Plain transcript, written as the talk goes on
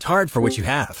worked hard for what you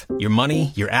have. Your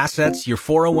money, your assets, your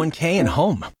 401k, and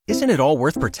home. Isn't it all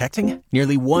worth protecting?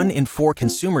 Nearly 1 in 4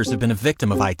 consumers have been a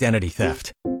victim of identity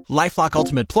theft. LifeLock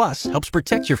Ultimate Plus helps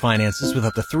protect your finances with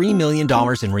up to $3 million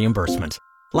in reimbursement.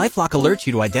 LifeLock alerts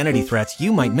you to identity threats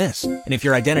you might miss. And if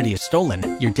your identity is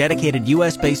stolen, your dedicated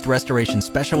U.S.-based restoration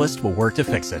specialist will work to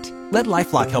fix it. Let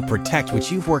LifeLock help protect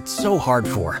what you've worked so hard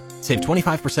for. Save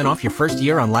 25% off your first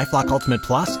year on LifeLock Ultimate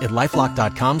Plus at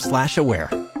LifeLock.com/aware.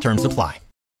 Terms apply.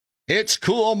 It's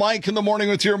Cool Mike in the morning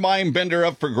with your Mindbender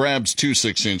up for grabs. 2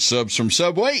 6-inch subs from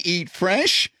Subway. Eat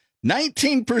fresh.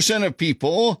 19% of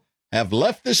people have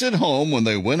left this at home when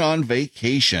they went on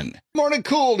vacation. Morning,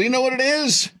 Cool. Do you know what it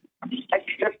is?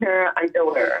 Extra pair of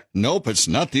underwear. Nope, it's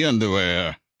not the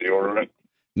underwear. Deodorant.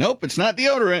 Nope, it's not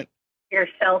deodorant. Your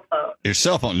cell phone. Your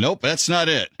cell phone. Nope, that's not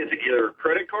it. Is it either a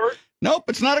credit card? Nope,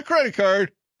 it's not a credit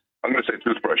card. I'm going to say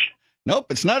toothbrush. Nope,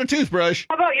 it's not a toothbrush.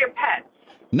 How about your pets?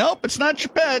 Nope, it's not your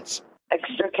pets.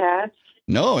 Extra cash.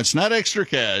 No, it's not extra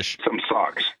cash. Some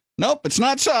socks. Nope, it's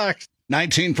not socks.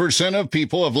 19% of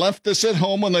people have left this at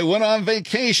home when they went on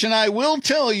vacation. I will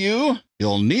tell you,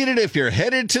 you'll need it if you're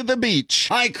headed to the beach.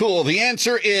 Hi, Cool. The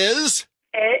answer is...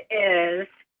 It is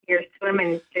your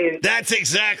swimming suit. That's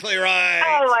exactly right.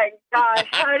 Oh, my gosh.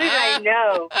 How did I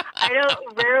know? I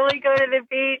don't rarely go to the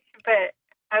beach, but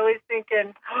I was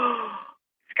thinking, oh,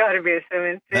 it's got to be a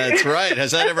swimming suit. That's right.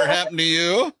 Has that ever happened to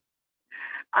you?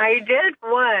 I did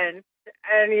once,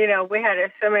 and, we had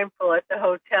a swimming pool at the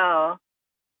hotel,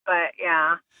 but,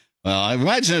 yeah. Well, I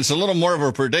imagine it's a little more of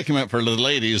a predicament for the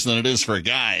ladies than it is for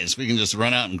guys. We can just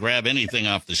run out and grab anything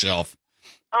off the shelf.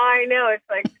 I know. It's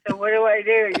like, so what do I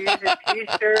do? Use a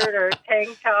T-shirt or a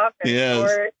tank top and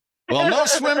shorts? Well, no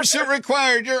swimsuit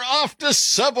required. You're off to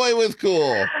Subway with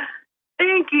Cool.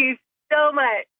 Thank you so much.